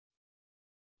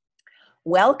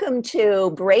Welcome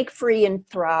to Break Free and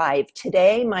Thrive.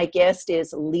 Today, my guest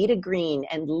is Leta Greene,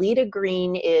 and Leta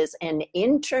Greene is an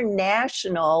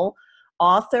international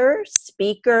author,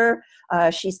 speaker.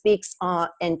 She speaks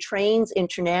and trains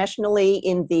internationally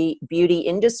in the beauty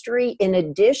industry. In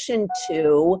addition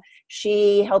to,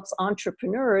 she helps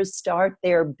entrepreneurs start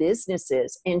their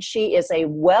businesses, and she is a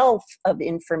wealth of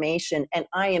information. And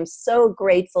I am so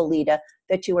grateful, Leta,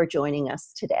 that you are joining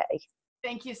us today.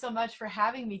 Thank you so much for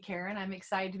having me, Karen. I'm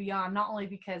excited to be on, not only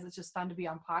because it's just fun to be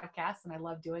on podcasts and I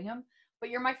love doing them, but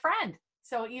you're my friend.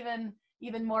 So even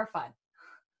more fun.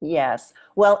 Yes.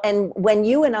 Well, and when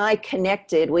you and I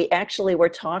connected, we actually were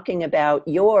talking about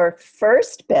your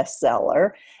first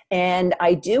bestseller. And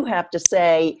I do have to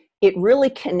say, it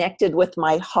really connected with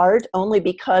my heart only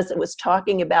because it was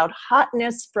talking about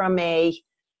hotness from a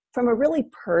really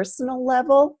personal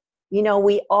level. You know,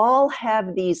 we all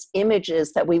have these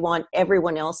images that we want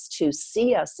everyone else to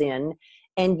see us in.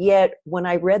 And yet, when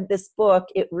I read this book,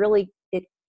 it really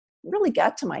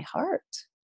got to my heart.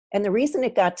 And the reason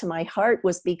it got to my heart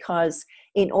was because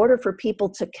in order for people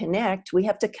to connect, we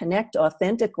have to connect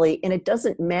authentically. And it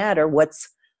doesn't matter what's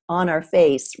on our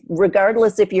face,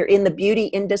 regardless if you're in the beauty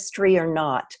industry or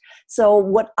not. So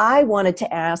what I wanted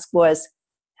to ask was,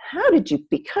 how did you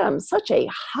become such a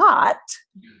hot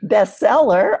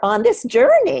bestseller on this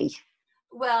journey?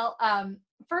 Well,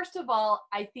 first of all,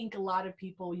 I think a lot of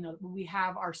people, we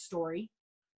have our story,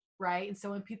 right? And so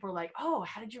when people are like, oh,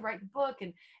 how did you write the book?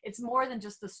 And it's more than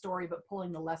just the story, but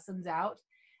pulling the lessons out.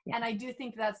 Yeah. And I do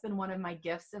think that's been one of my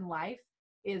gifts in life,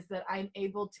 is that I'm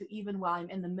able to, even while I'm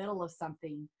in the middle of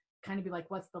something, kind of be like,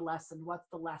 what's the lesson? What's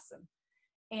the lesson?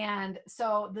 And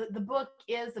so the book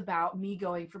is about me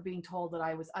going from being told that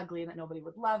I was ugly and that nobody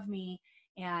would love me.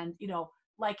 And,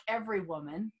 like every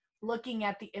woman, looking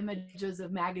at the images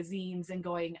of magazines and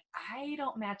going, I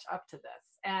don't match up to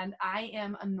this. And I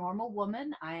am a normal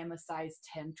woman. I am a size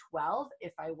 10, 12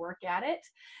 if I work at it.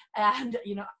 And,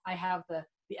 I have the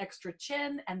extra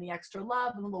chin and the extra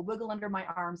love and a little wiggle under my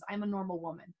arms. I'm a normal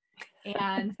woman.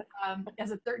 And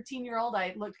as a 13-year-old,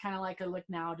 I looked kind of like I look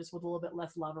now, just with a little bit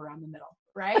less love around the middle,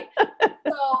 right?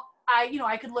 So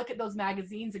I could look at those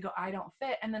magazines and go, I don't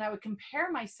fit. And then I would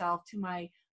compare myself to my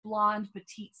blonde,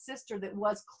 petite sister that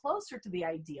was closer to the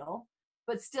ideal,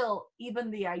 but still, even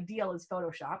the ideal is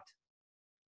photoshopped,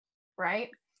 right?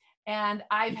 And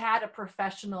I've had a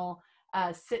professional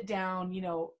sit down,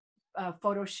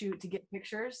 photo shoot to get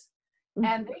pictures,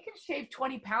 and they can shave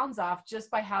 20 pounds off just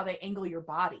by how they angle your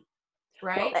body.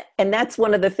 Right. Well, and that's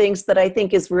one of the things that I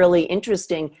think is really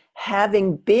interesting.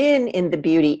 Having been in the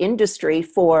beauty industry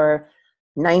for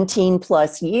 19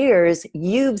 plus years,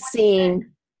 you've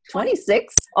seen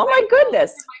 26. Oh my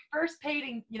goodness. My first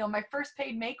paid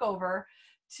makeover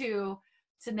to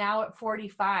now at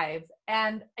 45.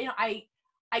 And,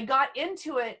 I got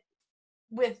into it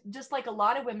with, just like a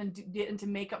lot of women get into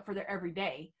makeup for their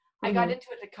everyday. I got into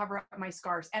it to cover up my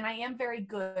scars. And I am very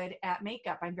good at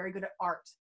makeup. I'm very good at art.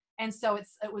 And so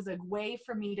it was a way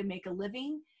for me to make a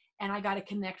living, and I got to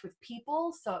connect with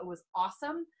people. So it was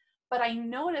awesome. But I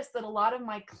noticed that a lot of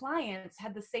my clients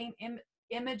had the same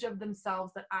image of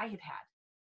themselves that I had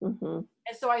had. And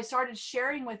so I started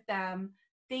sharing with them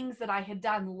things that I had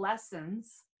done,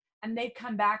 lessons, and they'd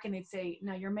come back and they'd say,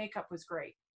 no, your makeup was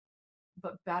great,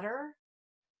 but better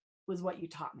was what you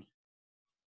taught me.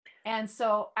 And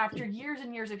so after years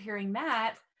and years of hearing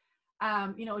that,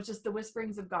 it's just the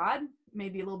whisperings of God,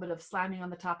 maybe a little bit of slamming on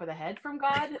the top of the head from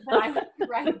God, that I would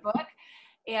write a book.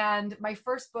 And my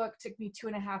first book took me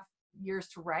 2.5 years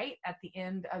to write, at the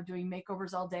end of doing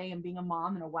makeovers all day and being a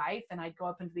mom and a wife. And I'd go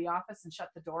up into the office and shut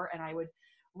the door, and I would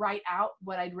write out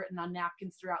what I'd written on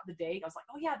napkins throughout the day. I was like,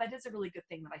 oh yeah, that is a really good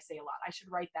thing that I say a lot. I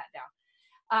should write that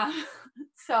down.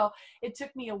 So it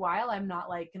took me a while. I'm not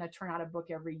like going to turn out a book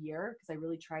every year, because I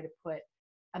really try to put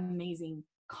amazing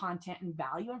content and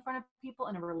value in front of people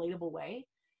in a relatable way.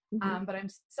 But I'm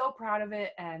so proud of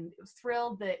it, and was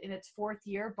thrilled that in its 4th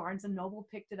year, Barnes & Noble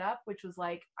picked it up, which was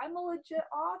like, I'm a legit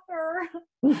author.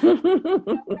 I've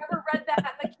never read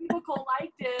that. The cubicle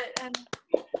liked it. And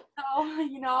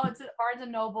so, it's at Barnes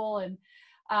 & Noble, and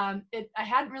I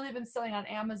hadn't really been selling on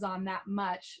Amazon that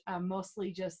much,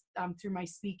 mostly just through my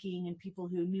speaking and people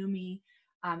who knew me.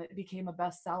 It became a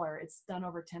bestseller. It's done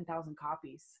over 10,000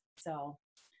 copies. So.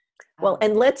 Well,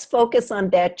 and let's focus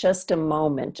on that just a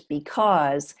moment,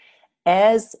 because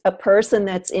as a person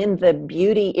that's in the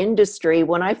beauty industry,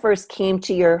 when I first came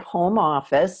to your home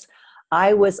office,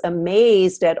 I was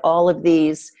amazed at all of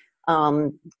these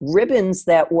ribbons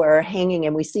that were hanging,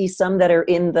 and we see some that are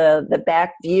in the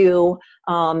back view.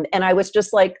 And I was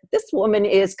just like, this woman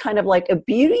is kind of like a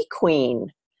beauty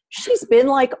queen. she's been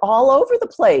like all over the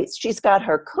place. She's got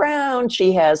her crown,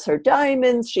 she has her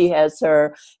diamonds, she has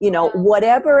her,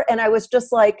 whatever. And I was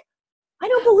just like, I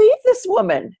don't believe this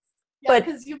woman. Yeah,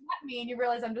 because you met me and you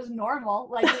realize I'm just normal,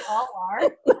 like we all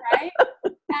are, right?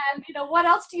 And what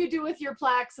else do you do with your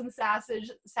plaques and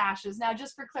sashes? Now,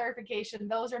 just for clarification,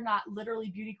 those are not literally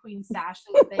beauty queen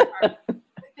sashes. They are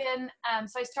within.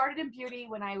 So I started in beauty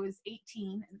when I was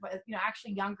 18, but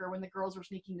actually younger, when the girls were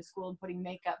sneaking to school and putting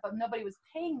makeup, but nobody was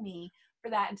paying me for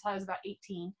that until I was about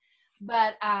 18.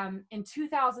 But in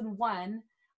 2001,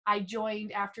 I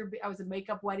joined after I was a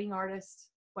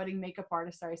wedding makeup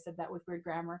artist. Sorry, I said that with weird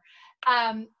grammar.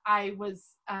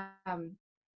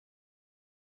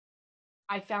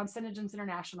 I found SeneGence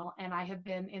International, and I have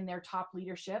been in their top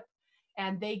leadership,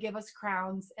 and they give us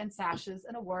crowns and sashes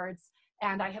and awards,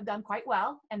 and I have done quite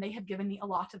well, and they have given me a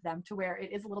lot of them to where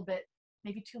it is a little bit,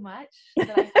 maybe too much, that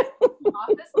I have in the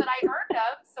office that I earned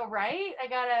them. So, right? I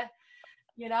gotta,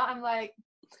 I'm like,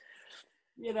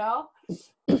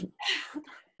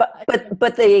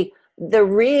 But the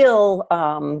real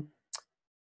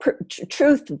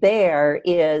truth there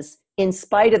is, in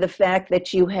spite of the fact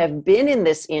that you have been in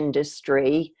this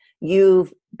industry,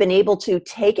 you've been able to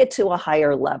take it to a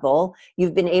higher level.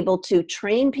 You've been able to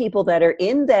train people that are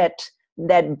in that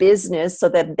business so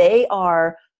that they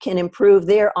can improve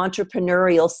their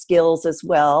entrepreneurial skills as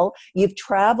well. You've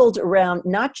traveled around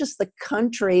not just the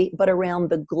country, but around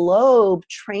the globe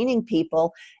training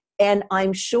people. And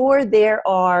I'm sure there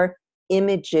are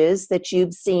images that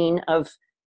you've seen of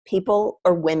people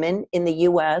or women in the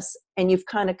US, and you've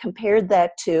kind of compared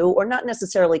that to, or not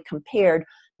necessarily compared,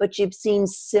 but you've seen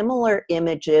similar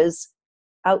images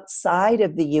outside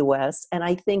of the US. And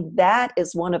I think that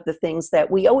is one of the things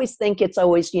that we always think it's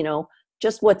always,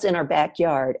 just what's in our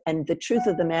backyard. And the truth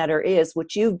of the matter is,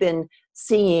 what you've been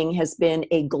seeing has been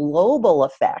a global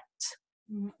effect.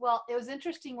 Well, it was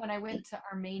interesting when I went to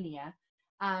Armenia.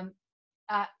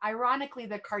 Ironically,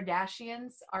 the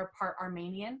Kardashians are part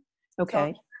Armenian.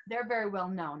 Okay. So they're very well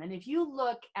known. And if you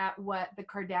look at what the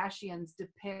Kardashians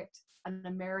depict an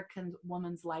American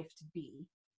woman's life to be,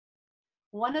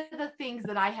 one of the things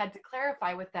that I had to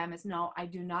clarify with them is, no, I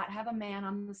do not have a man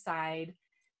on the side.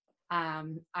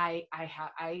 I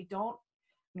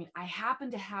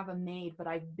happen to have a maid, but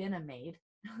I've been a maid,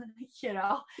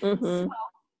 Mm-hmm. So,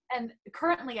 and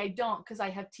currently I don't, because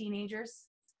I have teenagers.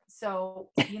 So,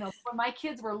 when my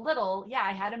kids were little, yeah,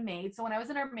 I had a maid. So when I was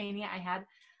in Armenia, I had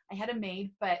a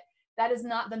maid, but that is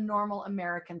not the normal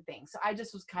American thing. So I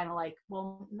just was kind of like,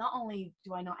 well, not only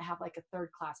do I not have like a third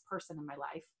class person in my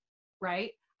life,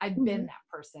 right? I've been that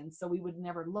person. So we would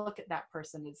never look at that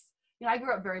person as, I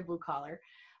grew up very blue collar,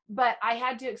 but I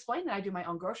had to explain that I do my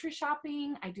own grocery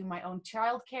shopping. I do my own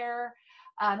childcare.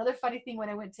 Another funny thing, when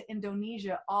I went to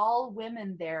Indonesia, all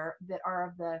women there that are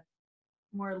of the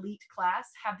more elite class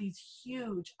have these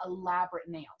huge, elaborate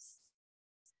nails.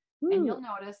 And you'll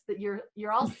notice that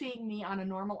you're all seeing me on a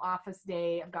normal office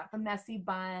day. I've got the messy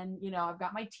bun, I've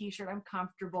got my t-shirt, I'm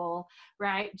comfortable,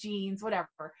 right? Jeans,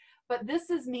 whatever. But this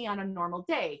is me on a normal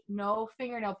day, no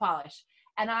fingernail polish.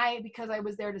 And because I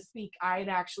was there to speak, I had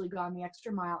actually gone the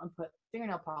extra mile and put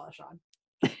fingernail polish on.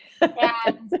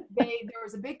 And there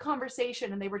was a big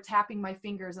conversation, and they were tapping my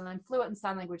fingers, and I'm fluent in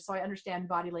sign language, so I understand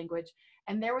body language.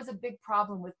 And there was a big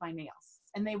problem with my nails,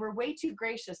 and they were way too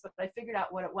gracious, but I figured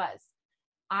out what it was.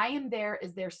 I am there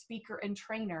as their speaker and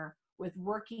trainer with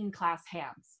working class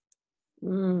hands.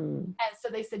 And so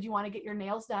they said, you want to get your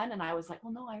nails done? And I was like,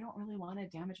 well, no, I don't really want to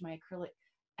damage my acrylic.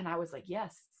 And I was like,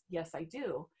 yes, I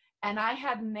do. And I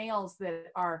had nails that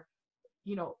are,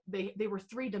 they were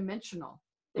 3-dimensional.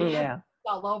 They had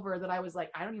all over that I was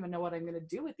like, I don't even know what I'm going to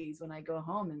do with these when I go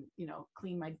home and,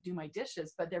 do my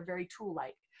dishes, but they're very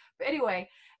tool-like. But anyway,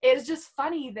 it's just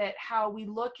funny that how we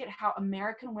look at how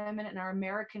American women and our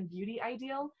American beauty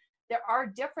ideal, there are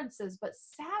differences, but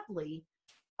sadly,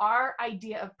 our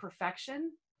idea of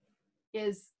perfection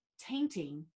is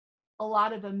tainting a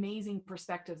lot of amazing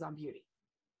perspectives on beauty.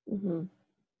 Mm-hmm.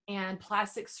 And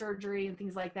plastic surgery and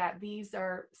things like that. These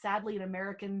are sadly an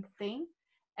American thing,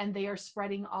 and they are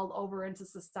spreading all over into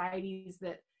societies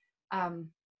that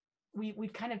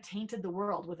we've kind of tainted the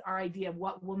world with our idea of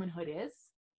what womanhood is.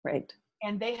 Right.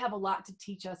 And they have a lot to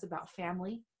teach us about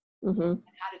family and how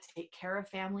to take care of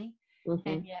family.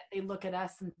 And yet they look at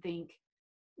us and think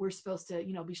we're supposed to,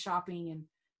 be shopping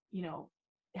and,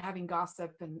 having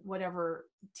gossip and whatever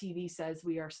TV says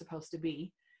we are supposed to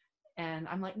be. And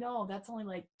I'm like, no, that's only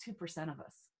like 2% of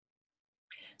us.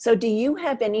 So do you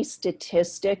have any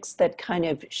statistics that kind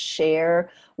of share,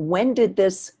 when did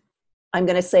this, I'm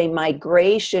going to say,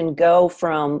 migration go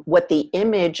from what the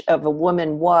image of a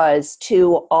woman was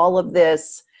to all of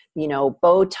this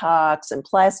Botox and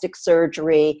plastic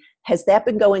surgery. Has that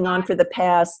been going on for the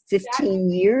past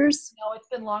 15 years? No, it's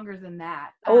been longer than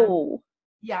that. Oh.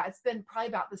 Yeah, it's been probably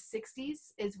about the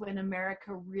 60s is when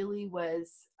America really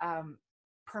was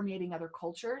permeating other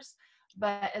cultures.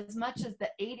 But as much as the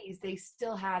 80s, they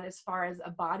still had, as far as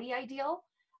a body ideal,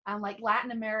 like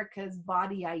Latin America's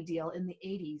body ideal in the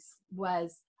 80s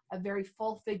was a very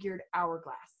full-figured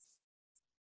hourglass,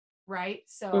 right?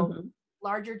 So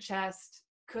larger chest,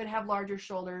 could have larger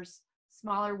shoulders,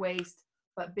 smaller waist,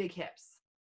 but big hips.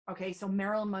 Okay, so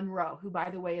Marilyn Monroe, who, by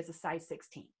the way, is a size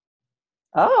 16.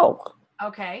 Oh.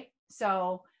 Okay,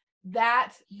 so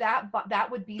that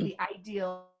would be the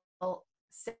ideal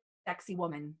sexy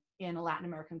woman in a Latin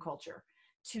American culture.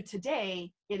 To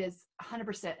today, it is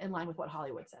 100% in line with what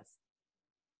Hollywood says.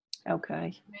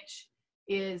 Okay. Which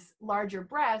is larger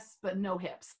breasts, but no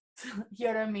hips. You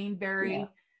know what I mean? Very,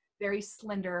 very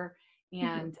slender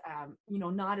and,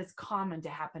 not as common to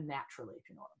happen naturally, if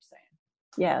you know what I'm saying.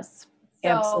 Yes, so,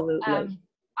 absolutely.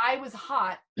 I was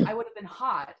hot. I would have been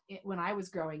hot when I was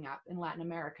growing up in Latin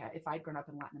America if I'd grown up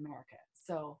in Latin America.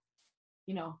 So,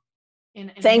 in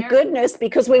Thank America, goodness,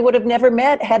 because we would have never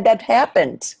met had that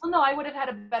happened. Well, no, I would have had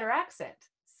a better accent.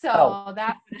 So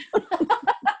that,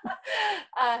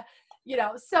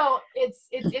 so it's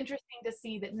interesting to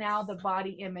see that now the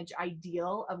body image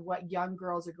ideal of what young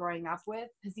girls are growing up with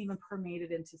has even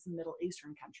permeated into some Middle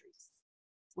Eastern countries,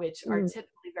 which are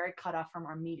typically very cut off from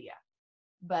our media.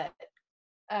 But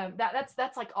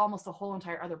that's like almost a whole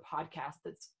entire other podcast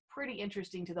that's pretty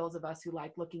interesting to those of us who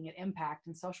like looking at impact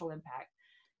and social impact,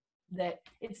 that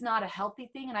it's not a healthy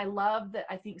thing. And I love that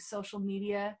I think social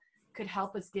media could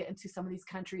help us get into some of these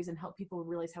countries and help people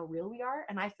realize how real we are.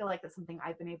 And I feel like that's something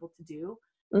I've been able to do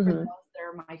for those that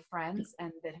are my friends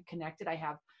and that have connected. I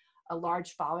have a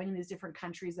large following in these different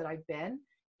countries that I've been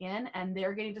in, and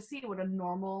they're getting to see what a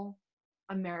normal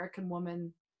American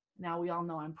woman. Now, we all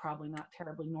know I'm probably not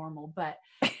terribly normal, but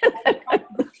I go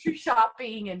grocery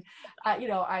shopping and,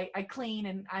 I clean,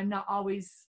 and I'm not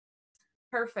always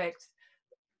perfect,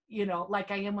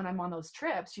 like I am when I'm on those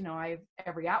trips.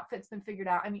 Every outfit's been figured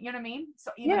out. I mean, you know what I mean?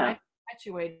 So even I'm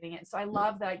perpetuating it. So I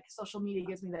love that social media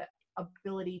gives me the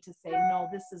ability to say, no,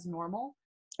 this is normal.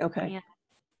 Okay.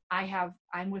 And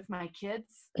I'm with my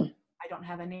kids. I don't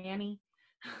have a nanny.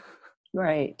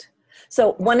 Right.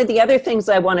 So one of the other things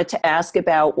I wanted to ask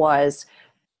about was,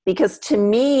 because to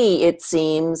me, it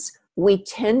seems we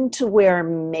tend to wear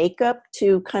makeup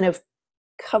to kind of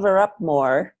cover up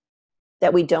more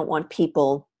that we don't want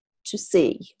people to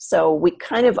see. So we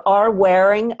kind of are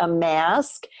wearing a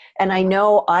mask. And I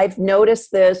know I've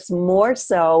noticed this more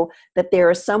so that there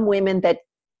are some women that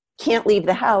can't leave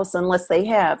the house unless they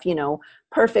have,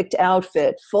 perfect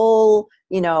outfit, full,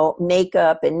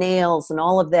 makeup and nails and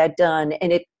all of that done.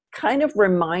 And it kind of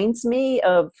reminds me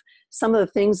of some of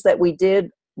the things that we did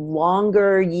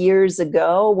longer years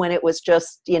ago when it was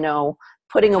just,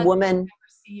 putting a woman.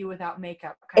 See you without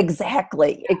makeup.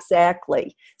 Exactly.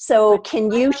 So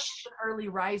can you? I'm an early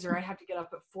riser. I have to get up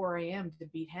at 4 a.m. to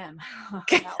beat him.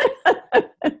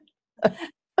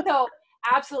 So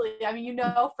absolutely. I mean,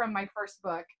 from my first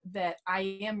book that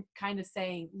I am kind of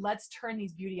saying, let's turn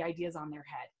these beauty ideas on their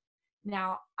head.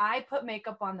 Now, I put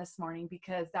makeup on this morning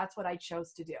because that's what I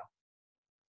chose to do.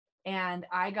 And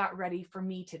I got ready for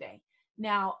me today.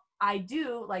 Now, I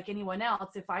do, like anyone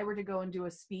else, if I were to go and do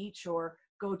a speech or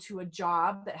go to a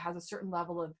job that has a certain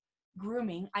level of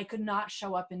grooming, I could not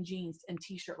show up in jeans and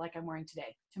t-shirt like I'm wearing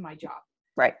today to my job.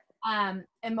 Right. And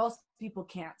most people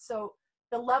can't. So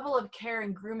the level of care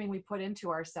and grooming we put into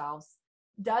ourselves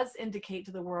does indicate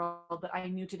to the world that I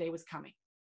knew today was coming.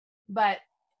 But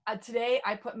today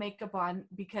I put makeup on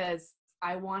because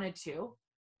I wanted to,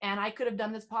 and I could have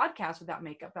done this podcast without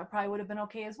makeup. That probably would have been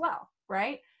okay as well,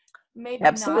 right? Maybe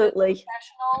absolutely not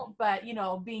professional,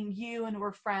 but being you and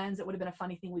we're friends, it would have been a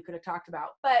funny thing we could have talked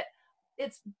about. But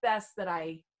it's best that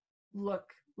I look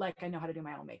like I know how to do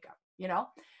my own makeup,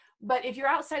 But if you're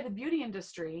outside the beauty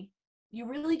industry, you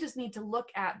really just need to look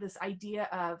at this idea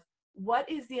of what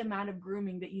is the amount of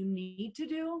grooming that you need to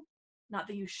do, not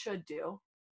that you should do,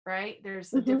 right?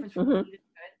 There's a difference between need and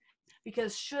should,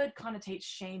 because should connotates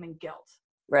shame and guilt.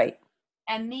 Right.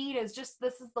 And need is just,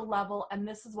 this is the level and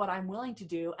this is what I'm willing to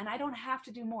do, and I don't have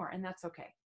to do more, and that's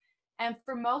okay. And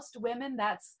for most women,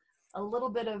 that's a little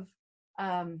bit of,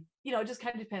 it just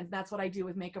kind of depends. That's what I do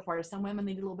with makeup artists. Some women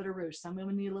need a little bit of rouge. Some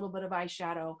women need a little bit of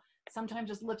eyeshadow. Sometimes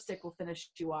just lipstick will finish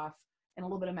you off, and a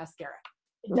little bit of mascara.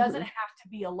 It doesn't have to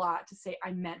be a lot to say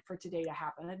I meant for today to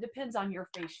happen. It depends on your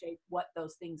face shape, what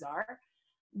those things are.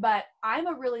 But I'm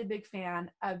a really big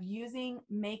fan of using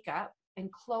makeup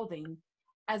and clothing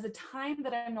as a time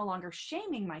that I'm no longer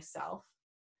shaming myself,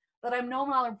 that I'm no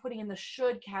longer putting in the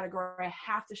should category. I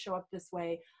have to show up this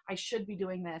way. I should be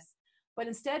doing this. But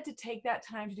instead to take that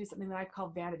time to do something that I call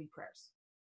vanity prayers.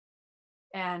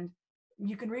 And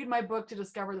you can read my book to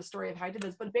discover the story of how I did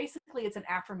this, but basically it's an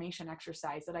affirmation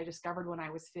exercise that I discovered when I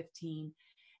was 15.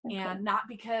 Okay. And not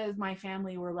because my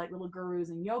family were like little gurus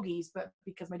and yogis, but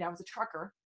because my dad was a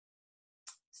trucker.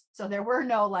 So there were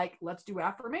no like, let's do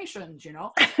affirmations, you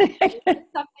know. It was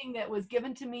something that was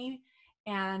given to me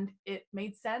and it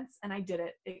made sense and I did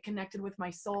it. It connected with my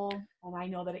soul and I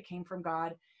know that it came from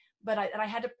God, but I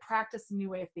had to practice a new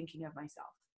way of thinking of myself.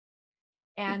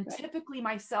 And typically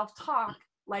my self-talk,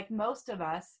 like most of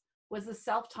us, was the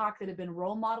self-talk that had been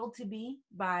role modeled to be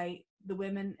by the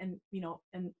women and, you know,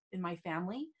 in my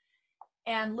family.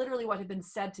 And literally what had been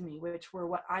said to me, which were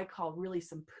what I call really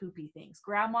some poopy things.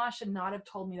 Grandma should not have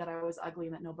told me that I was ugly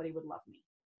and that nobody would love me.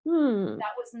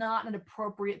 That was not an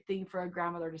appropriate thing for a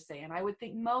grandmother to say. And I would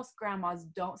think most grandmas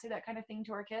don't say that kind of thing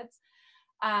to our kids.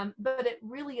 But it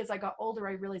really, as I got older,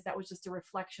 I realized that was just a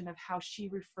reflection of how she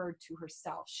referred to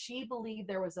herself. She believed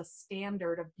there was a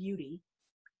standard of beauty,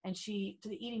 and she, to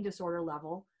the eating disorder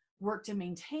level, worked to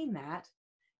maintain that.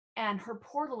 And her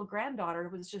poor little granddaughter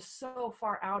was just so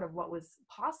far out of what was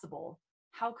possible.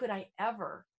 How could I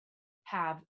ever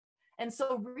have? And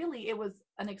so really it was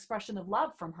an expression of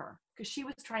love from her because she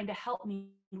was trying to help me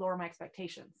lower my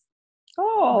expectations.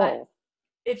 Oh. But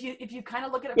if you kind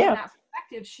of look at it from that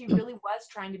perspective, she really was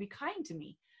trying to be kind to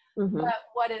me. But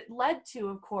what it led to,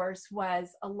 of course, was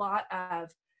a lot of,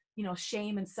 you know,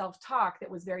 shame and self-talk that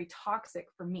was very toxic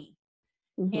for me.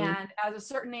 And at a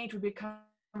certain age, we become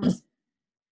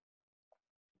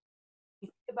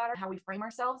about how we frame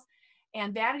ourselves.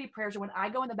 And vanity prayers are when I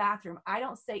go in the bathroom, I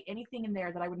don't say anything in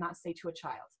there that I would not say to a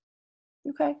child.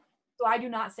 Okay. So I do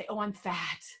not say, oh, I'm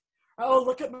fat. Oh,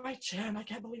 look at my chin. I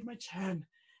can't believe my chin.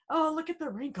 Oh, look at the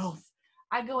wrinkles.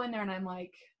 I go in there and I'm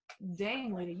like,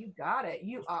 dang, Leta, you got it.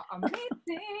 You are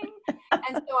amazing.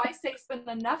 And so I say, spend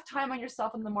enough time on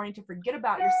yourself in the morning to forget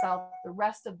about yourself the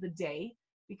rest of the day,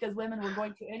 because women were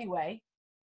going to anyway.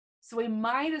 So we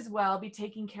might as well be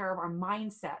taking care of our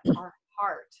mindset, our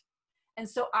heart. And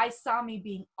so I saw me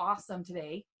being awesome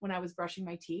today when I was brushing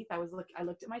my teeth. I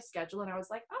looked at my schedule and I was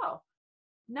like, oh,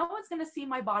 no one's going to see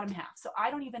my bottom half. So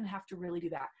I don't even have to really do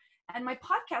that. And my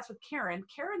podcast with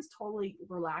Karen's totally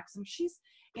relaxed and she's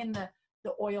in the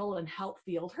oil and health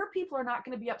field. Her people are not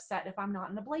going to be upset if I'm not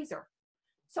in a blazer.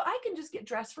 So I can just get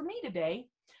dressed for me today.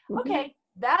 Okay,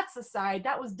 that's the side.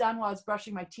 That was done while I was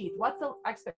brushing my teeth. What's the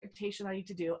expectation I need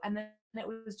to do? And then it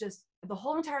was just the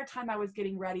whole entire time I was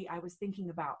getting ready, I was thinking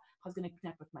about how I was going to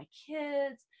connect with my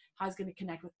kids, how I was going to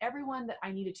connect with everyone that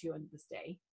I needed to in this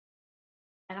day,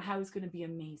 and how I was going to be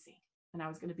amazing. And I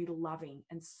was going to be loving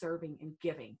and serving and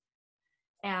giving.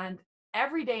 And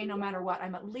every day, no matter what,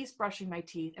 I'm at least brushing my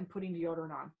teeth and putting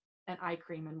deodorant on and eye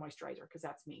cream and moisturizer, because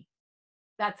that's me.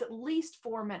 That's at least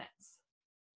 4 minutes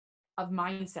of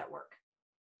mindset work.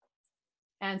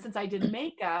 And since I did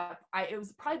makeup, it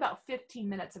was probably about 15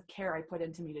 minutes of care I put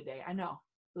into me today. I know,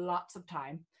 lots of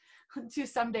time. To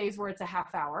some days where it's a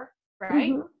half hour,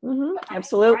 right?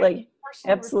 Absolutely.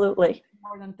 Absolutely.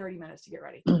 More than 30 minutes to get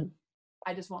ready.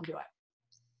 I just won't do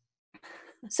it.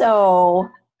 So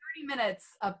 30 minutes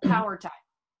of power time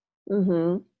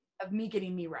of me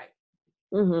getting me right.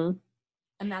 And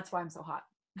that's why I'm so hot.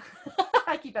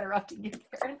 I keep interrupting you,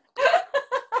 Karen.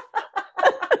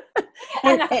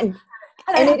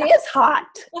 And it is hot.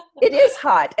 It is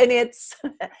hot. And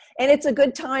it's a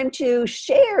good time to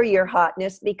share your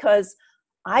hotness, because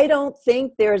I don't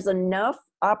think there's enough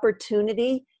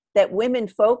opportunity that women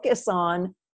focus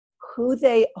on who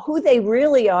they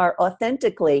really are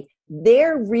authentically.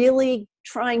 They're really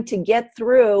trying to get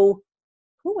through,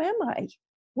 who am I?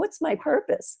 What's my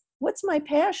purpose? What's my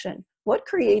passion? What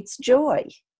creates joy?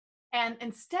 And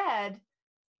instead,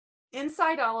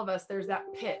 inside all of us, there's that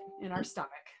pit in our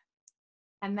stomach.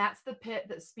 And that's the pit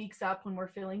that speaks up when we're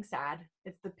feeling sad.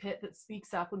 It's the pit that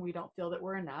speaks up when we don't feel that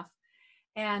we're enough.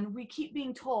 And we keep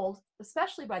being told,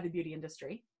 especially by the beauty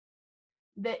industry,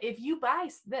 that if you buy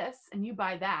this and you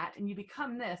buy that and you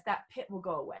become this, that pit will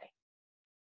go away.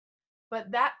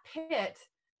 But that pit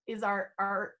is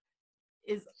our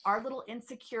little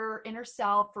insecure inner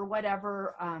self, or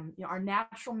whatever, our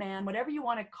natural man, whatever you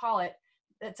want to call it.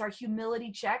 That's our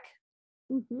humility check.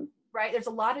 Right? There's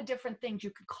a lot of different things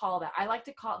you could call that. I like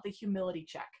to call it the humility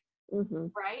check.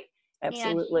 Right?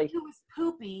 Absolutely. And he who is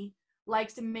poopy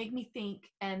likes to make me think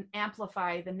and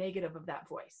amplify the negative of that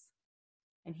voice.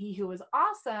 And he who is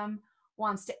awesome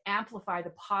wants to amplify the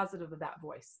positive of that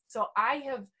voice. So I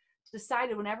have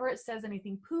decided whenever it says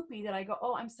anything poopy that I go,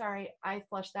 oh, I'm sorry, I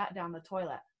flushed that down the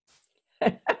toilet.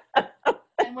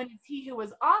 And when it's he who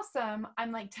was awesome,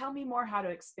 I'm like, tell me more how to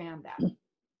expand that.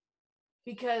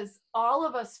 Because all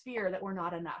of us fear that we're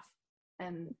not enough.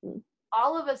 And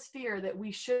all of us fear that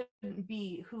we shouldn't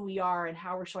be who we are and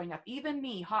how we're showing up. Even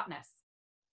me, hotness.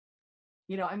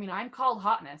 You know, I mean, I'm called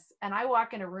hotness, and I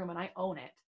walk in a room and I own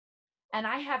it. And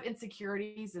I have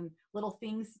insecurities and little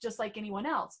things just like anyone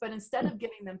else. But instead of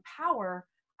giving them power,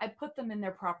 I put them in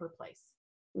their proper place.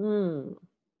 Mm.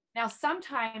 Now,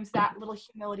 sometimes that little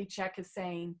humility check is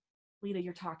saying, Leta,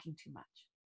 you're talking too much.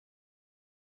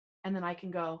 And then I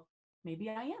can go, maybe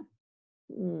I am.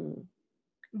 Mm.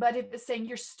 But if it's saying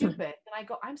you're stupid, then I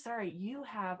go, I'm sorry, you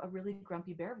have a really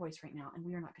grumpy bear voice right now, and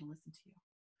we are not going to listen to you.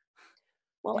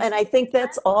 Well, and I think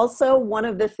that's also one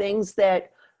of the things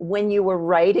that when you were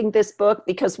writing this book,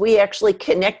 because we actually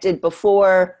connected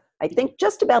before, I think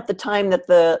just about the time that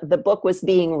the book was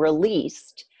being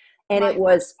released. And it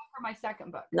was for my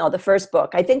second book. No, the first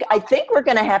book. I think we're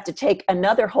going to have to take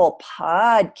another whole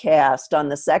podcast on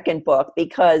the second book,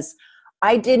 because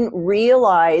I didn't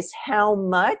realize how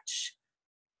much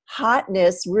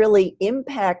hotness really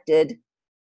impacted.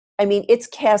 I mean, it's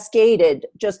cascaded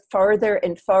just farther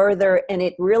and farther, and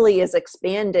it really is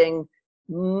expanding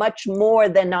much more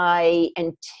than I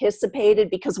anticipated,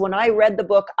 because when I read the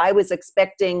book, I was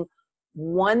expecting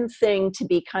one thing to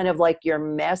be kind of like your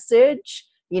message,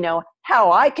 you know,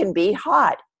 how I can be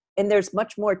hot. And there's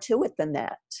much more to it than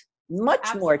that. Much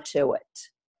Absolutely. more to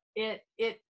it.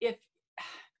 If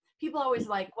people always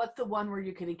like, what's the one word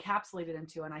you could encapsulate it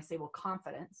into? And I say, well,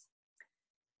 confidence.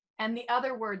 And the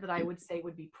other word that I would say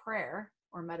would be prayer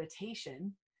or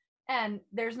meditation. And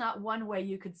there's not one way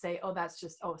you could say, oh, that's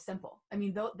just, simple. I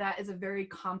mean, that is a very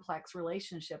complex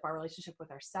relationship, our relationship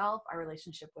with ourselves, our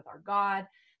relationship with our God.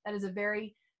 That is a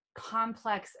very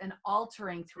complex and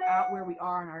altering throughout where we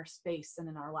are in our space and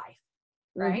in our life,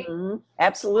 right? Mm-hmm.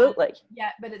 Absolutely. Yeah,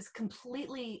 but it's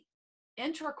completely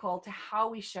integral to how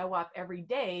we show up every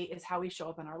day is how we show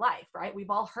up in our life, right? We've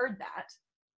all heard that.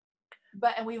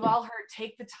 And we've all heard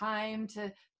take the time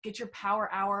to get your power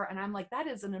hour. And I'm like, that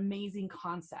is an amazing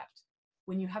concept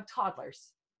when you have toddlers,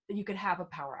 that you could have a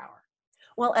power hour.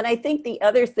 Well, and I think the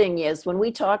other thing is when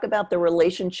we talk about the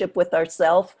relationship with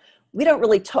ourselves, we don't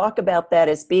really talk about that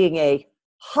as being a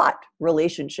hot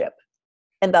relationship.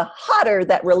 And the hotter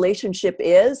that relationship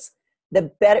is,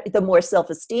 the better, the more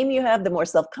self-esteem you have, the more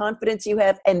self-confidence you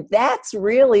have. And that's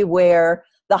really where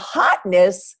the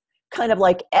hotness kind of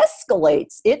like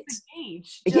escalates. It's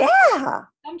yeah.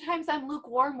 Sometimes I'm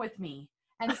lukewarm with me.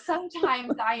 And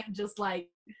sometimes I am just like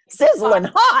sizzling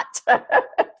hot.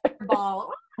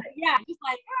 Ball. Yeah, just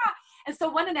like, ah. And so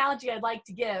one analogy I'd like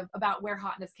to give about where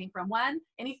hotness came from. One,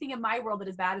 anything in my world that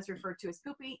is bad is referred to as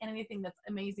poopy, and anything that's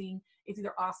amazing is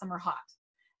either awesome or hot.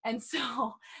 And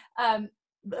so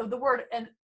the word, and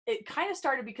it kind of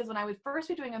started because when I would first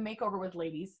be doing a makeover with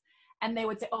ladies, and they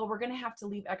would say, oh, we're going to have to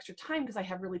leave extra time because I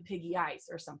have really piggy eyes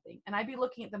or something. And I'd be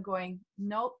looking at them going,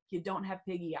 nope, you don't have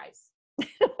piggy eyes.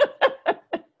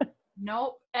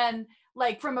 Nope. And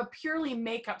like from a purely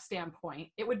makeup standpoint,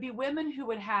 it would be women who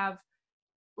would have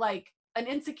like an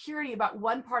insecurity about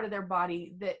one part of their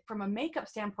body that from a makeup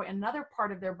standpoint, another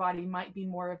part of their body might be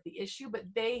more of the issue, but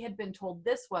they had been told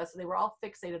this was, so they were all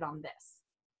fixated on this,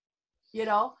 you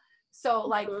know? So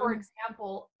like, for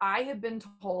example, I had been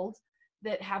told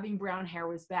that having brown hair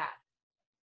was bad.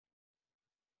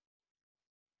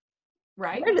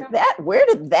 Right? Where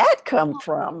did that come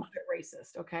from? A little bit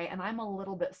racist, okay? And I'm a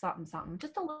little bit something,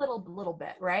 just a little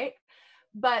bit, right?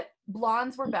 But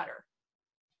blondes were better.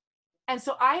 And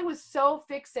so I was so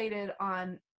fixated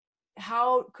on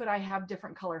how could I have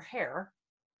different color hair?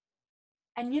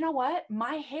 And you know what?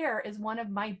 My hair is one of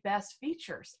my best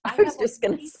features. I was just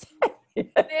going to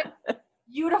say.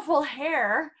 Beautiful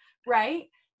hair, right?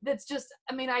 That's just,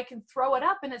 I mean, I can throw it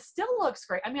up and it still looks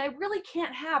great. I mean, I really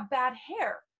can't have bad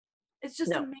hair. It's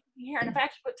just amazing hair. And if I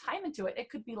actually put time into it, it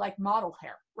could be like model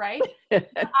hair, right?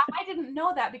 I didn't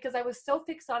know that because I was so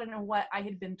fixated on what I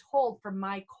had been told from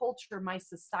my culture, my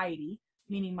society,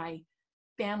 meaning my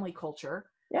family culture,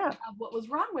 of what was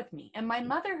wrong with me. And my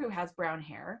mother, who has brown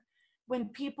hair, when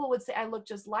people would say I look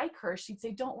just like her, she'd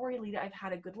say, don't worry, Leta, I've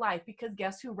had a good life. Because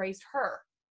guess who raised her?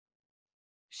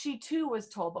 She too was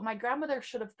told, but my grandmother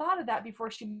should have thought of that before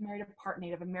she married a part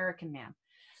Native American man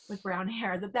with brown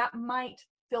hair, that might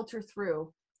filter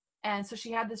through. And so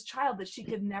she had this child that she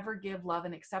could never give love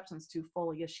and acceptance to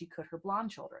fully as she could her blonde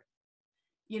children.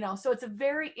 You know, so it's a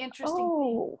very interesting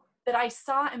thing that I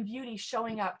saw in beauty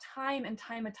showing up time and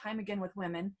time and time again with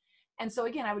women. And so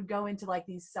again, I would go into like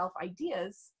these self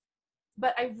ideas,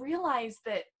 but I realized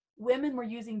that women were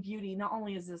using beauty not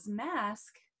only as this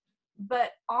mask,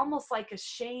 but almost like a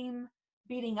shame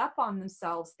beating up on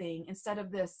themselves thing, instead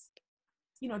of this,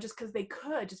 you know, just because they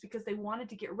could, just because they wanted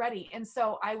to get ready. And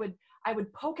so I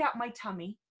would poke out my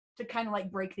tummy to kind of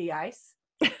like break the ice.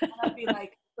 And I'd be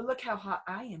like, but look how hot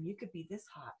I am. You could be this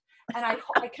hot. And I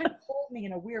kind of hold me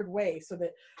in a weird way so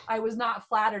that I was not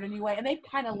flattered anyway. And they'd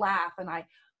kind of laugh.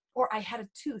 Or I had a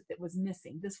tooth that was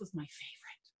missing. This was my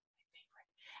favorite.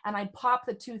 And I'd pop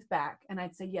the tooth back and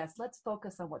I'd say, yes, let's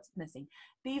focus on what's missing.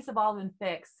 These have all been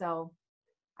fixed. So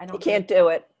I don't. You can't do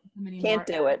it. Anymore. Can't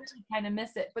do it. I really kind of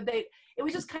miss it. But it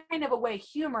was just kind of a way of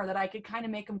humor that I could kind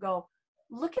of make them go,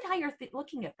 look at how you're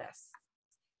looking at this.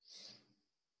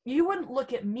 You wouldn't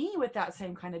look at me with that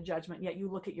same kind of judgment, yet you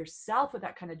look at yourself with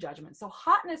that kind of judgment. So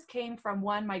hotness came from,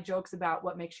 one, my jokes about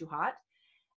what makes you hot.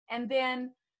 And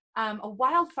then a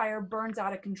wildfire burns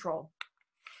out of control,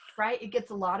 right? It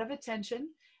gets a lot of attention.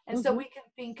 And so we can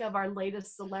think of our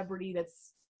latest celebrity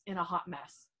that's in a hot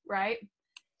mess, right?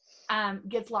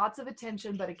 Gets lots of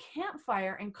attention, but a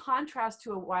campfire, in contrast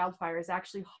to a wildfire, is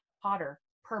actually hotter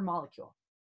per molecule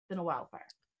than a wildfire.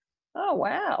 Oh,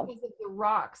 wow. Because of the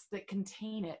rocks that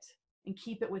contain it and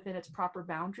keep it within its proper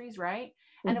boundaries, right?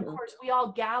 And of course, we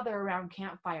all gather around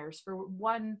campfires for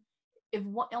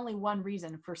only one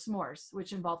reason, for s'mores,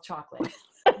 which involve chocolate,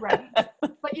 right?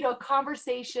 But, you know,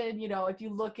 conversation, you know, if you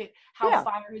look at how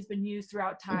fire has been used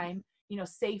throughout time, you know,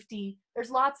 safety, there's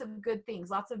lots of good things,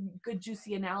 lots of good,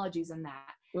 juicy analogies in that.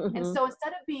 And so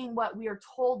instead of being what we are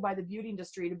told by the beauty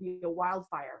industry to be a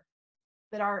wildfire,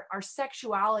 that our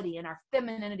sexuality and our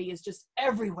femininity is just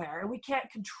everywhere and we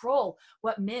can't control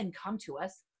what men come to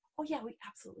us. Oh yeah, we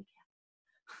absolutely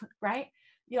can. Right?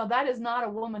 You know, that is not a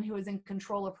woman who is in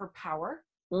control of her power,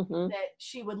 that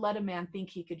she would let a man think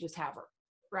he could just have her.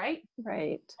 Right?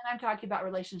 Right. And I'm talking about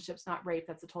relationships, not rape.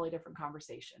 That's a totally different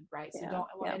conversation. Right? So don't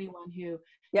want anyone who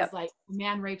is like,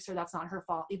 man rapes her, that's not her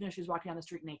fault, even if she's walking down the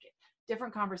street naked.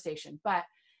 Different conversation. But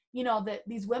you know, that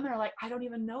these women are like, I don't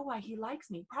even know why he likes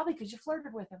me. Probably because you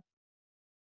flirted with him.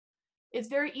 It's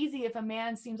very easy if a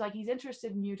man seems like he's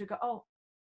interested in you to go, oh.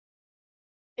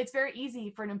 It's very easy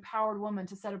for an empowered woman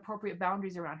to set appropriate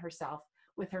boundaries around herself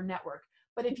with her network.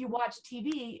 But if you watch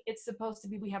TV, it's supposed to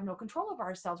be, we have no control over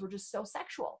ourselves. We're just so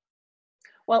sexual.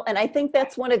 Well, and I think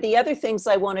that's one of the other things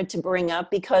I wanted to bring up,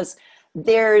 because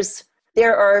there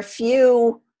are a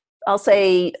few, I'll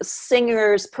say,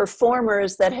 singers,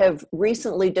 performers that have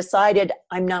recently decided,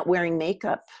 I'm not wearing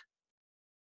makeup.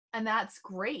 And that's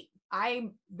great.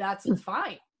 That's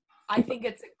fine. I think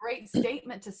it's a great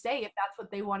statement to say if that's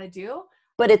what they want to do.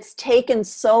 But it's taken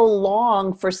so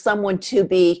long for someone to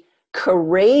be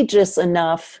courageous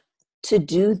enough to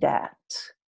do that.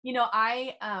 You know,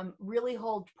 I really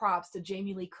hold props to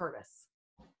Jamie Lee Curtis.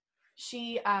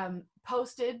 She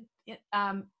posted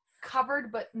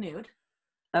covered but nude.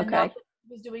 Okay. And not that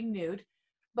she was doing nude,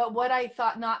 but what I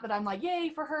thought, not that I'm like,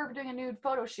 yay for her doing a nude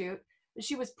photo shoot, that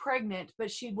she was pregnant,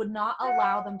 but she would not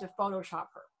allow them to Photoshop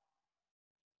her.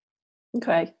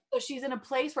 Okay. So she's in a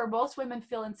place where most women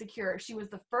feel insecure. She was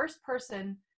the first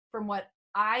person, from what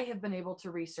I have been able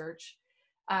to research,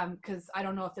 because I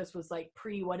don't know if this was like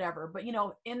pre-whatever, but you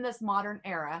know, in this modern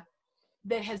era,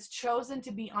 that has chosen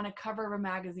to be on a cover of a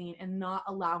magazine and not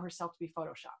allow herself to be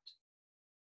Photoshopped.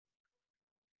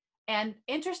 And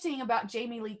interesting about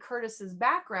Jamie Lee Curtis's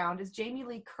background is Jamie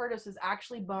Lee Curtis was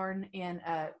actually born in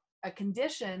a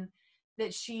condition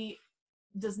that she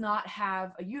does not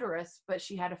have a uterus, but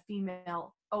she had a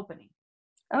female opening.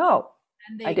 Oh,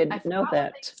 and I didn't know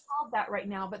that. They solved that right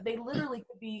now, but they literally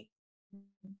could be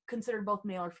considered both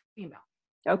male or female.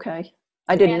 Okay.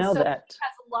 I didn't know that. She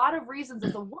has a lot of reasons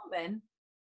as a woman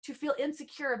to feel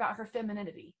insecure about her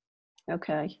femininity.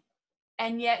 Okay.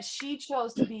 And yet she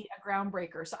chose to be a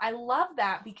groundbreaker. So I love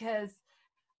that, because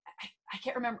I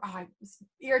can't remember. It's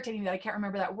irritating that I can't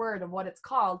remember that word of what it's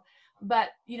called. But,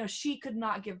 you know, she could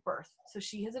not give birth. So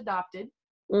she has adopted.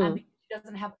 And she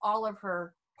doesn't have all of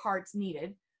her parts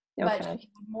needed. But she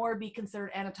would more be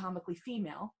considered anatomically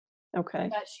female. Okay.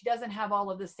 But she doesn't have all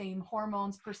of the same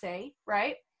hormones per se,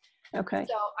 right? Okay.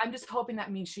 So I'm just hoping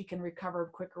that means she can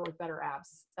recover quicker with better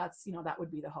abs. That's, you know, that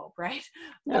would be the hope, right?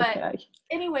 But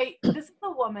anyway, this is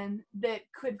a woman that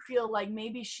could feel like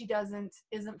maybe she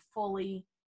isn't fully,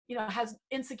 you know, has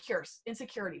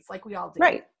insecurities like we all do.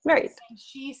 Right. Right. And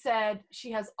she said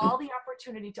she has all the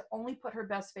opportunity to only put her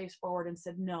best face forward, and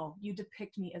said, no, you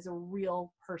depict me as a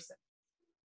real person,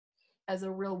 as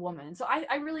a real woman. And so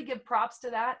I really give props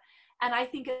to that. And I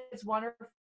think it's wonderful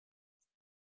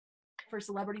for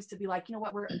celebrities to be like, you know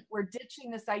what, we're ditching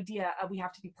this idea of we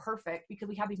have to be perfect, because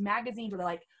we have these magazines where they're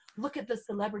like, look at the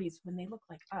celebrities when they look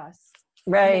like us.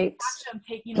 And they Right. watch them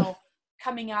take,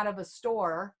 coming out of a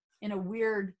store in a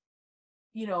weird,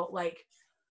 like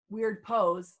weird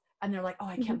pose. And they're like, oh,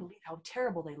 I can't believe how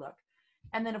terrible they look.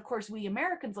 And then of course we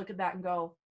Americans look at that and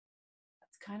go,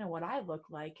 that's kind of what I look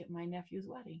like at my nephew's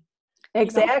wedding.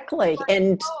 Exactly. So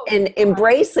And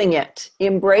embracing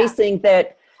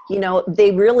that,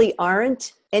 they really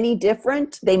aren't any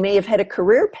different. They may have had a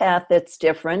career path that's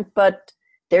different, but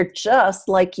they're just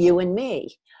like you and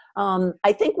me.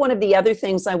 I think one of the other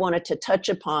things I wanted to touch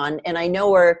upon, and I know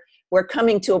we're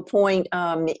coming to a point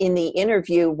in the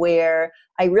interview where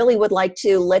I really would like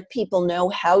to let people know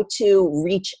how to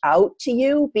reach out to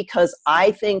you, because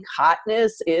I think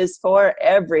hotness is for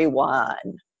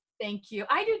everyone. Thank you.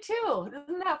 I do too.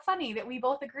 Isn't that funny that we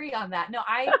both agree on that? No,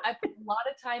 I put a lot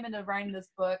of time into writing this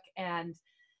book, and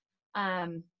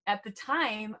at the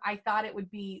time I thought it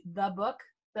would be the book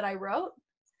that I wrote.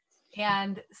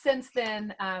 And since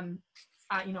then,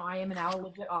 I am now a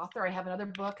legit author. I have another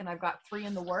book, and I've got 3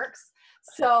 in the works.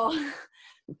 So,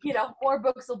 more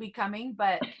books will be coming,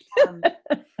 but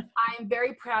I'm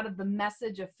very proud of the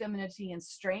message of femininity and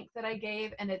strength that I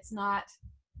gave. And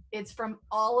it's from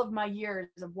all of my years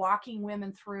of walking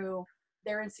women through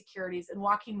their insecurities and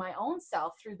walking my own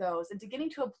self through those, and to getting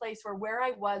to a place where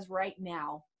I was right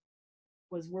now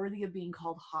was worthy of being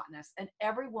called hotness. And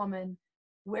every woman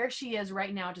where she is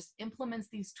right now just implements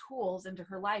these tools into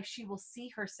her life, she will see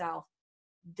herself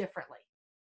differently.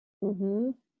 Mm-hmm.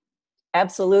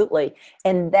 Absolutely.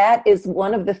 And that is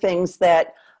one of the things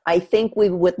that I think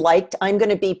we would I'm going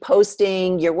to be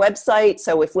posting your website.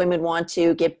 So if women want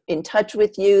to get in touch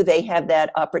with you, they have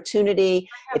that opportunity.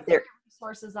 I have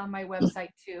resources on my website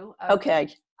too. Okay.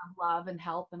 Love and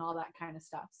help and all that kind of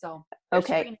stuff. So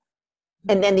okay.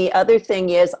 And then the other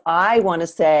thing is, I want to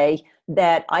say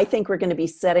that I think we're going to be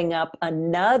setting up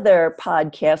another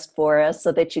podcast for us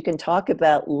so that you can talk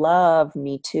about Love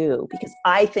Me Too, because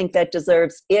I think that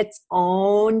deserves its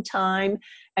own time.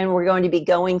 And we're going to be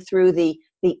going through the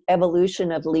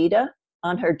evolution of Leta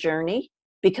on her journey,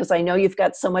 because I know you've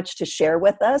got so much to share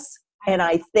with us. And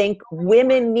I think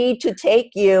women need to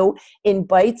take you in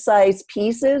bite-sized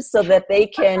pieces so that they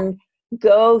can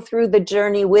go through the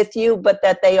journey with you, but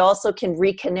that they also can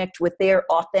reconnect with their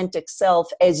authentic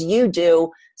self as you do,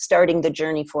 starting the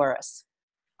journey for us.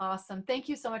 Awesome. Thank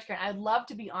you so much, Karen. I'd love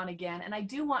to be on again. And I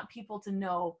do want people to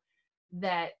know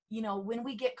that, when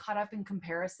we get caught up in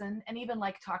comparison, and even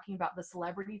like talking about the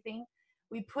celebrity thing,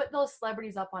 we put those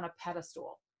celebrities up on a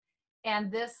pedestal.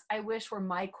 And this, I wish, were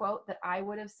my quote that I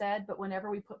would have said, but whenever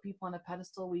we put people on a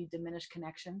pedestal, we diminish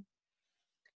connection.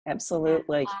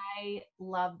 Absolutely. And I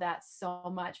love that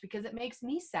so much, because it makes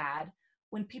me sad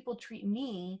when people treat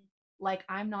me like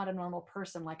I'm not a normal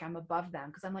person, like I'm above them.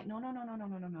 Because I'm like, no.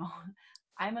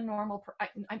 I'm a normal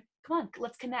I'm come on,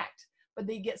 let's connect. But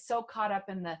they get so caught up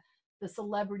in the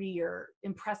celebrity or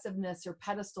impressiveness or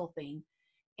pedestal thing.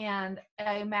 And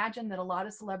I imagine that a lot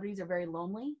of celebrities are very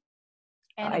lonely.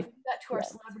 And if we do that to our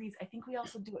celebrities, I think we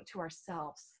also do it to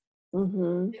ourselves.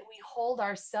 Mm-hmm. That we hold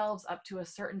ourselves up to a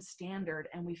certain standard,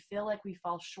 and we feel like we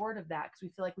fall short of that because we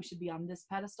feel like we should be on this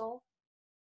pedestal.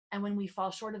 And when we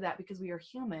fall short of that because we are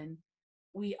human,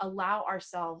 we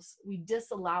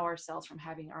disallow ourselves from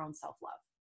having our own self-love.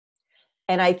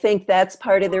 And I think that's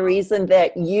part of the reason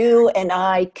that you and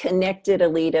I connected,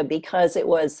 Alita, because it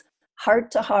was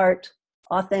heart to heart,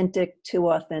 authentic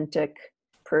to authentic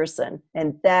person.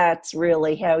 And that's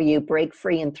really how you break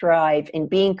free and thrive in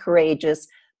being courageous,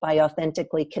 by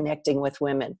authentically connecting with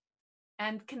women.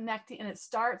 And connecting, and it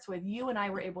starts with you and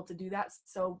I were able to do that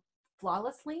so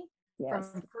flawlessly from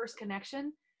first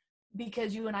connection,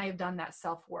 because you and I have done that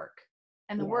self-work.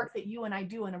 And the work that you and I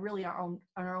do in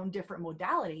our own different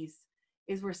modalities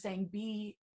is we're saying,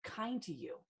 be kind to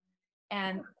you.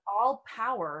 And all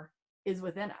power is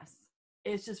within us.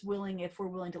 It's just if we're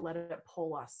willing to let it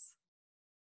pull us.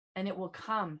 And it will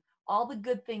come. All the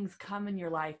good things come in your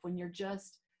life when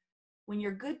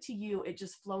you're good to you, it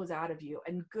just flows out of you.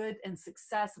 And good and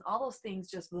success and all those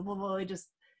things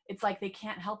it's like they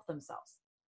can't help themselves.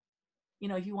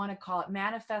 If you want to call it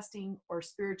manifesting or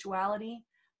spirituality,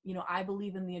 I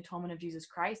believe in the atonement of Jesus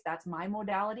Christ. That's my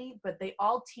modality, but they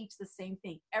all teach the same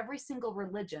thing. Every single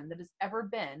religion that has ever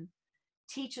been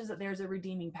teaches that there's a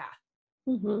redeeming path.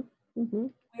 Mm-hmm. Mm-hmm.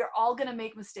 We are all going to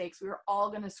make mistakes. We are all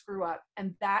going to screw up.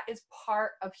 And that is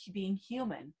part of being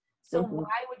human. So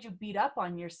why would you beat up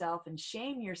on yourself and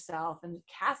shame yourself and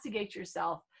castigate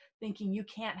yourself thinking you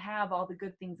can't have all the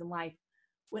good things in life,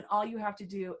 when all you have to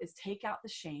do is take out the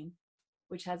shame,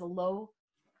 which has a low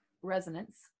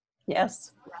resonance,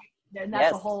 Yes. And that's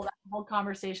Yes. that's a whole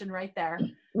conversation right there,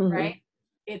 Mm-hmm. right?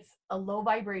 It's a low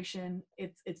vibration,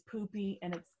 it's poopy,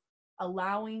 and it's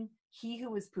allowing he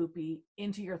who is poopy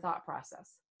into your thought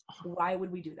process. Why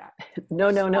would we do that? No,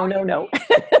 no, no, no, no.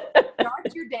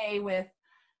 Start your day with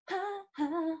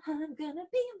I'm gonna be amazing,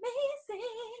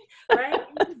 right?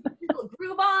 And you get your little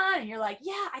groove on, and you're like,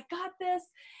 yeah, I got this.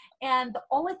 And the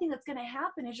only thing that's gonna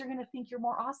happen is you're gonna think you're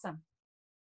more awesome.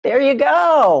 There you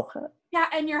go. Yeah,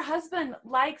 and your husband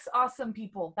likes awesome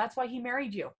people. That's why he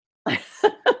married you.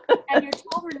 And your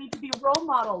children need to be role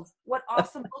models, what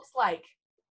awesome looks like.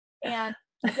 And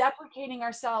deprecating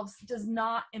ourselves does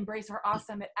not embrace our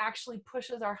awesome. It actually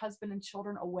pushes our husband and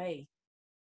children away.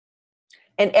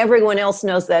 And everyone else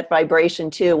knows that vibration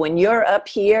too. When you're up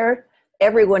here,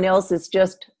 everyone else is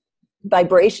just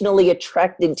vibrationally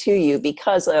attracted to you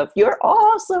because of your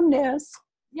awesomeness.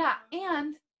 Yeah,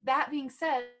 and that being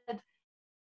said,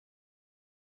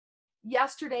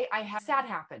 yesterday I had sad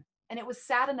happen, and it was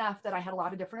sad enough that I had a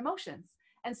lot of different emotions.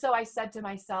 And so I said to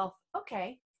myself,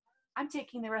 okay, I'm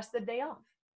taking the rest of the day off,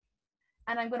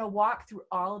 and I'm going to walk through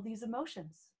all of these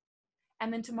emotions.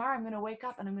 And then tomorrow I'm going to wake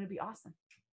up and I'm going to be awesome.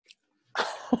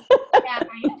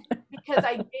 Because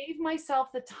I gave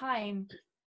myself the time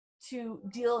to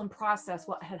deal and process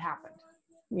what had happened.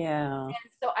 Yeah. And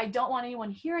so I don't want anyone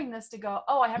hearing this to go,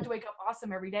 oh, I have to wake up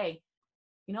awesome every day.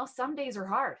 You know, some days are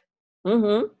hard.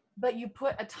 Mm-hmm. But you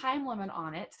put a time limit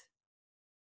on it.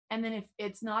 And then if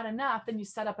it's not enough, then you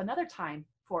set up another time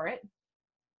for it.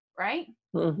 Right?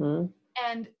 Mm-hmm.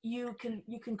 And you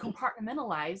can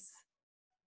compartmentalize,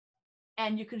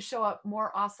 and you can show up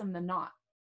more awesome than not.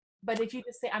 But if you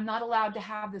just say, I'm not allowed to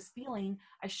have this feeling,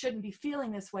 I shouldn't be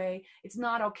feeling this way, it's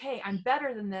not okay, I'm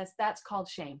better than this, that's called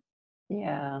shame.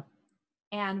 Yeah.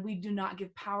 And we do not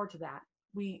give power to that.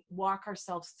 We walk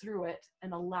ourselves through it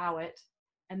and allow it,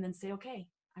 and then say, okay,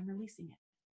 I'm releasing it.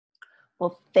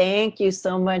 Well, thank you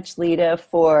so much, Leta,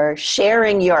 for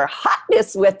sharing your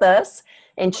hotness with us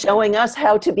and showing us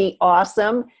how to be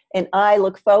awesome. And I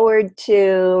look forward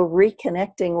to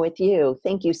reconnecting with you.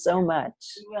 Thank you so much.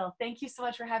 We will. Thank you so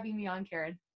much for having me on,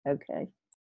 Karen. Okay.